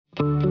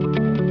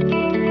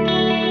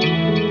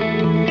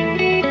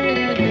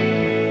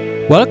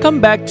Welcome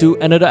back to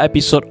another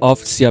episode of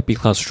CRP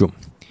Classroom.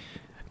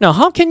 Now,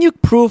 how can you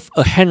prove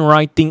a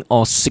handwriting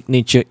or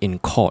signature in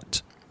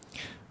court?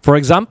 For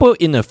example,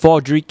 in a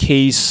forgery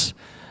case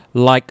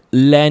like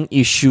land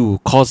issue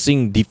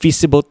causing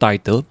defeasible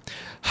title,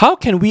 how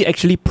can we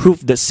actually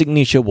prove the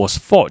signature was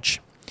forged?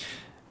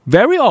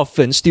 Very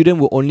often,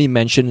 students will only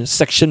mention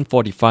Section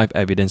 45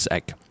 Evidence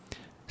Act.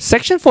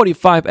 Section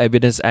 45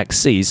 Evidence Act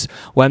says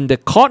when the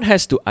court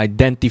has to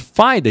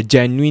identify the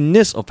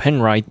genuineness of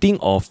handwriting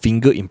or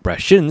finger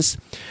impressions,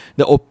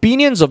 the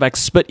opinions of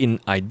experts in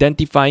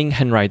identifying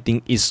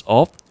handwriting is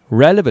of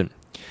relevance.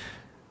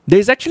 There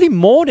is actually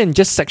more than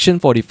just Section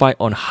 45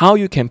 on how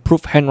you can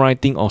prove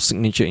handwriting or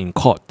signature in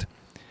court.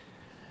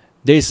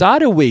 There is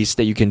other ways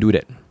that you can do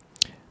that.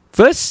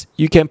 First,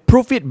 you can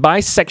prove it by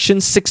Section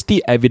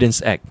 60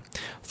 Evidence Act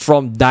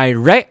from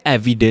direct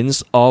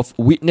evidence of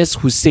witness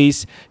who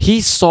says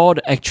he saw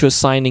the actual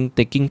signing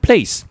taking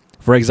place.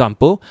 For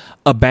example,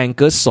 a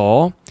banker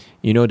saw,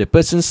 the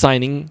person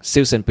signing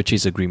sales and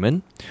purchase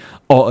agreement,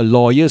 or a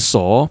lawyer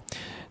saw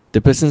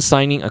the person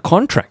signing a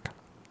contract.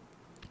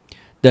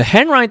 The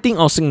handwriting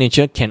or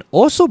signature can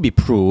also be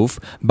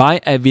proved by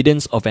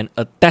evidence of an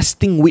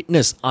attesting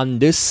witness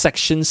under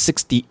Section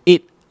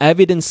 68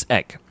 Evidence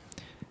Act.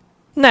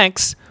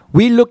 Next,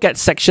 we look at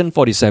Section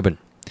 47.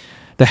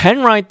 The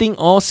handwriting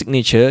or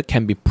signature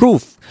can be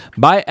proved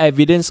by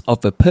evidence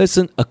of a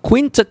person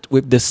acquainted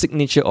with the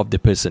signature of the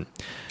person.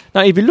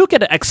 Now, if you look at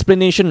the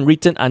explanation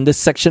written under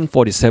Section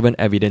 47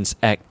 Evidence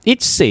Act,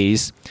 it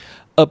says,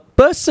 a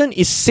person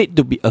is said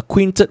to be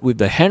acquainted with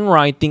the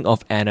handwriting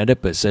of another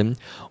person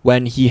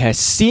when he has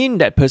seen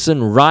that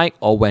person write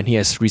or when he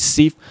has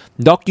received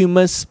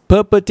documents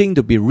purporting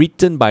to be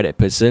written by that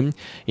person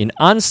in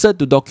answer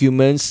to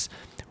documents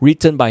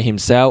written by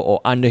himself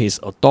or under his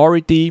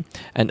authority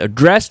and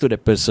addressed to the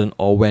person,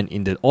 or when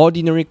in the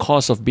ordinary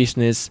course of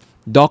business,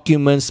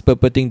 documents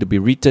purporting to be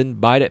written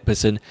by that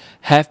person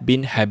have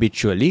been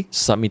habitually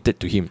submitted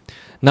to him.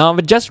 Now,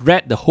 I've just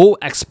read the whole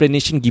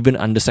explanation given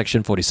under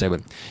Section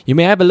 47. You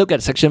may have a look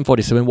at Section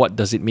 47, what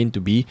does it mean to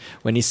be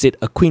when it said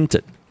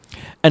acquainted.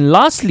 And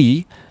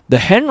lastly, the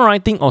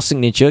handwriting or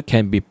signature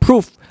can be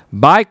proved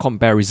by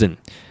comparison.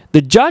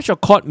 The judge or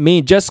court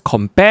may just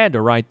compare the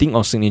writing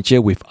or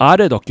signature with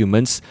other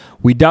documents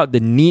without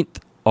the need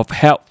of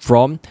help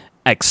from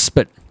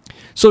expert.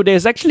 So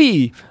there's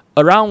actually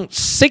around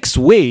 6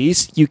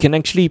 ways you can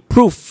actually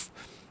prove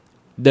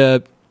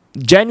the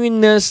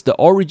genuineness, the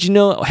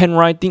original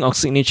handwriting or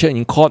signature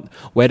in court,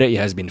 whether it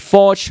has been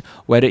forged,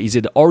 whether is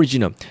it the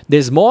original.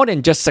 There's more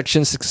than just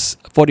Section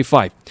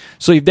 45.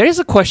 So if there is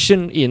a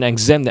question in an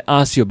exam that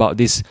asks you about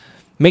this,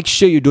 make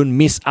sure you don't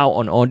miss out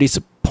on all these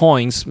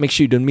points. Make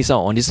sure you don't miss out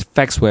on these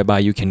facts whereby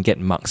you can get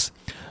marks.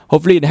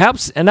 Hopefully it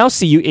helps, and I'll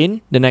see you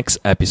in the next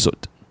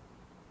episode.